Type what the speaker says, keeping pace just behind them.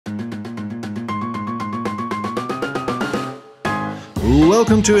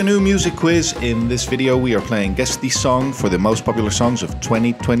Welcome to a new music quiz. In this video we are playing Guess the Song for the most popular songs of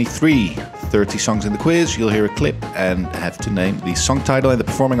 2023. 30 songs in the quiz, you'll hear a clip and have to name the song title and the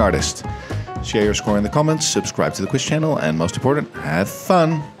performing artist. Share your score in the comments, subscribe to the quiz channel, and most important, have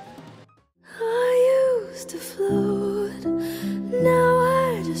fun! I used to float, now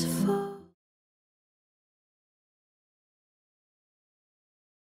I just fall.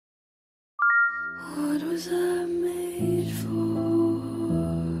 What was I made for?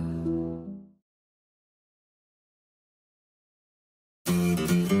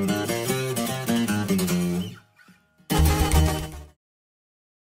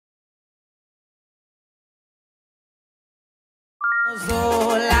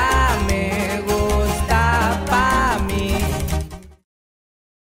 Sola me gusta pa' mí.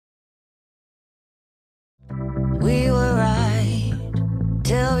 We were right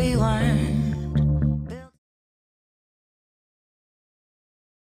till we weren't.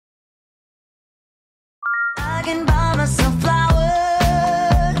 I can buy myself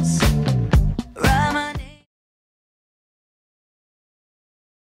flowers, write my name.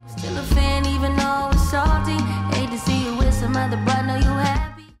 Still a fan even though it's salty. Hate to see you with some other, but know you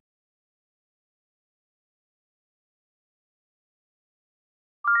happy.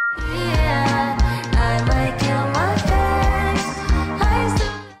 Yeah, I might kill my ex. I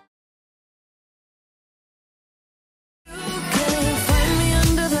still. You can't find me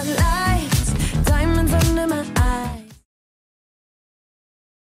under the lights, diamonds under my eyes.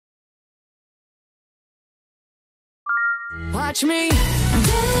 Watch me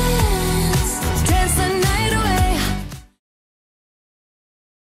dance, dance the night away.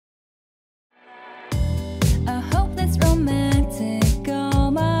 I hope that's romantic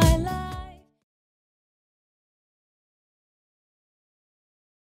all my life.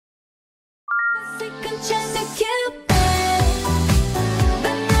 Second chance to Cupid,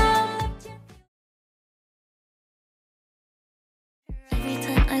 but now I'm left here. Every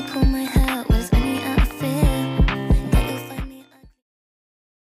time I pull my hair, was any outfit that you'll find me ugly.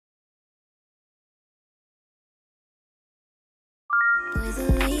 Boys a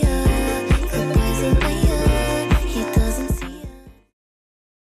liar, good boys a liar. He doesn't see it.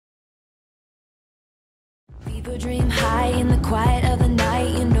 People dream high in the quiet of the night.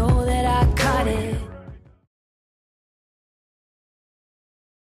 You know that I caught it.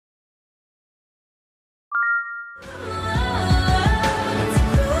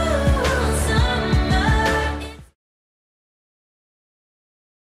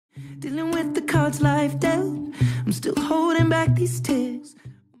 Dealing with the cards life dealt, I'm still holding back these tears.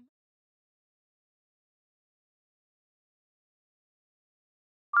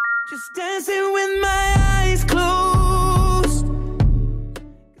 Just dancing with my eyes closed.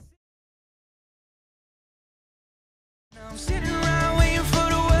 Now I'm sitting around waiting for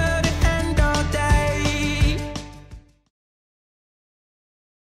the world to end all day.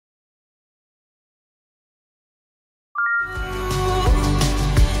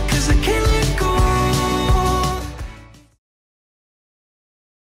 Cause I can't let go.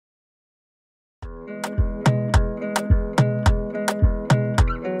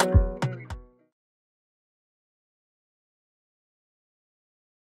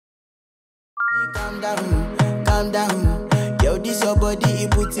 Calm down. Yo, this your body,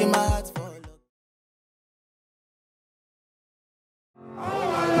 it puts in my heart for love. Oh,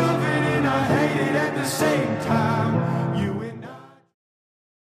 I love it and I hate it at the same time. You and I.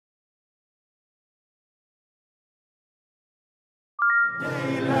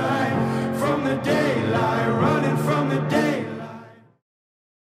 Daylight, from the daylight, running from the daylight.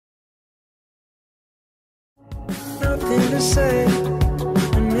 Nothing to say,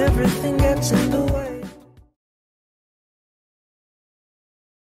 and everything gets in the way.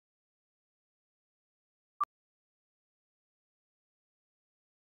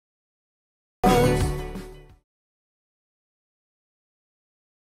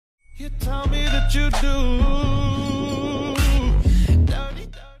 You tell me that you do. Dirty,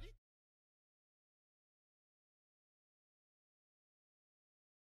 dirty.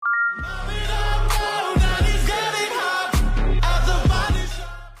 Mommy, don't go, now he's getting hot at the body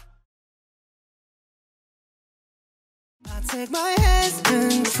shop. I take my hands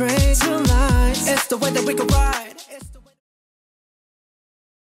and pray tonight. It's the way that we can ride. It's the way.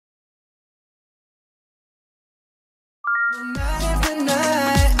 Night after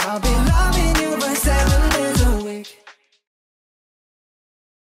night, I'll be loving you by 7 days a week.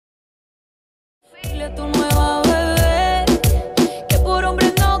 Dile a tu nueva bebé que por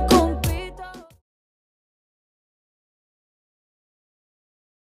hombre no compito.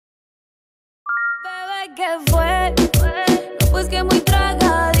 Bebé, ¿qué fue? pues que muy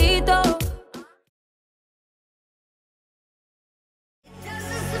tragadito.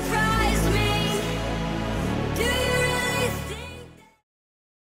 Doesn't surprise me. Do you really think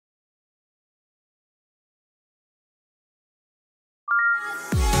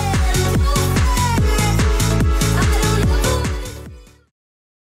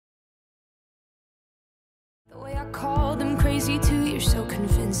the way I call them crazy too? You're so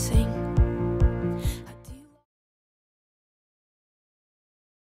convincing.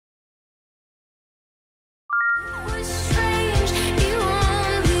 Was strange, you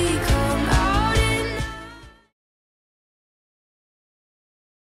only come out in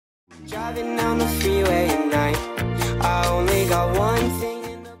Driving down the freeway at night, I only got one thing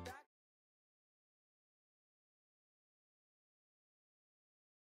in the back.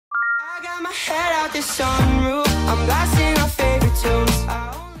 I got my head out the sunroof, I'm blasting our favorite tunes. I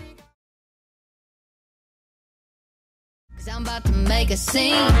only got 'Cause I'm about to make a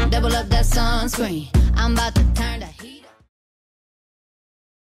scene, double up that sunscreen. I'm about to turn the heat up.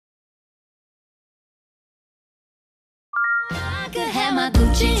 I could have my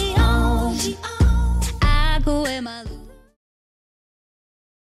Gucci on. I could wear my Louis.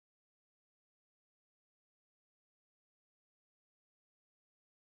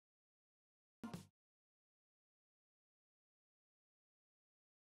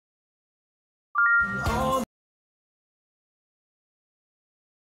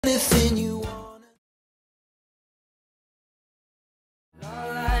 anything you want.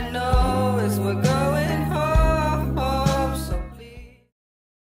 All I know is we're going home, so please.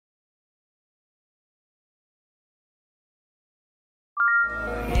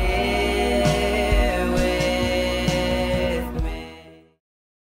 Here with me.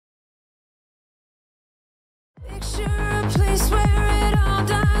 picture a place where it all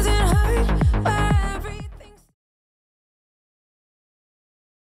doesn't hurt, where everything's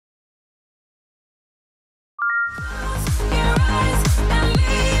close your eyes and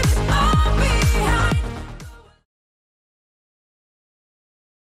leave it all behind.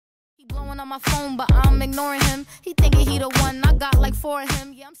 He blowing on my phone, but I'm ignoring him. He thinking he the one, I got like 4 of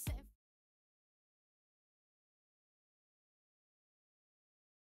him. Yeah, I'm saying.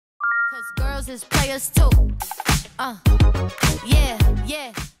 Cause girls is players too.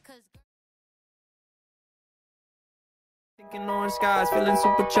 Yeah. Cause Thinking orange skies, feeling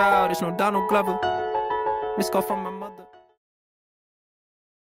super childish. No Donald Glover. Missed call from my mother.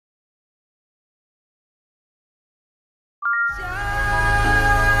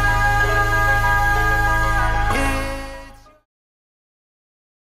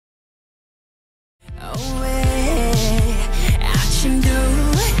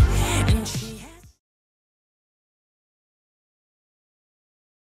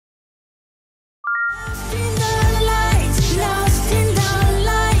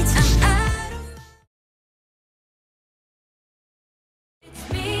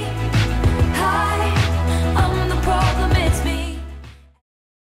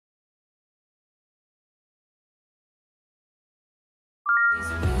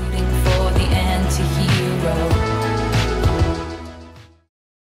 Rooting for the anti-hero.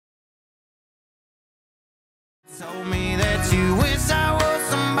 Told me that you wish I was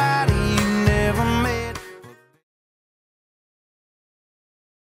somebody you never met.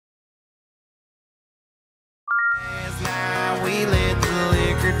 Last night we let the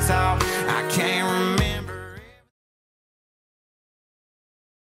liquor talk. I can't remember.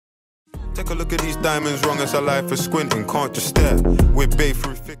 Take a look at these diamonds, wrong as our life is squinting. Can't just stare, we're babe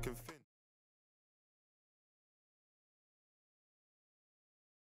through thick and thin.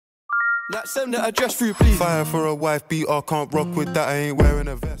 Like send that address through, please. Fire for a wife beater, can't rock with that, I ain't wearing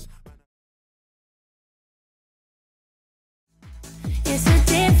a vest. It's a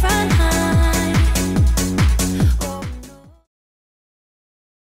different high. Oh no.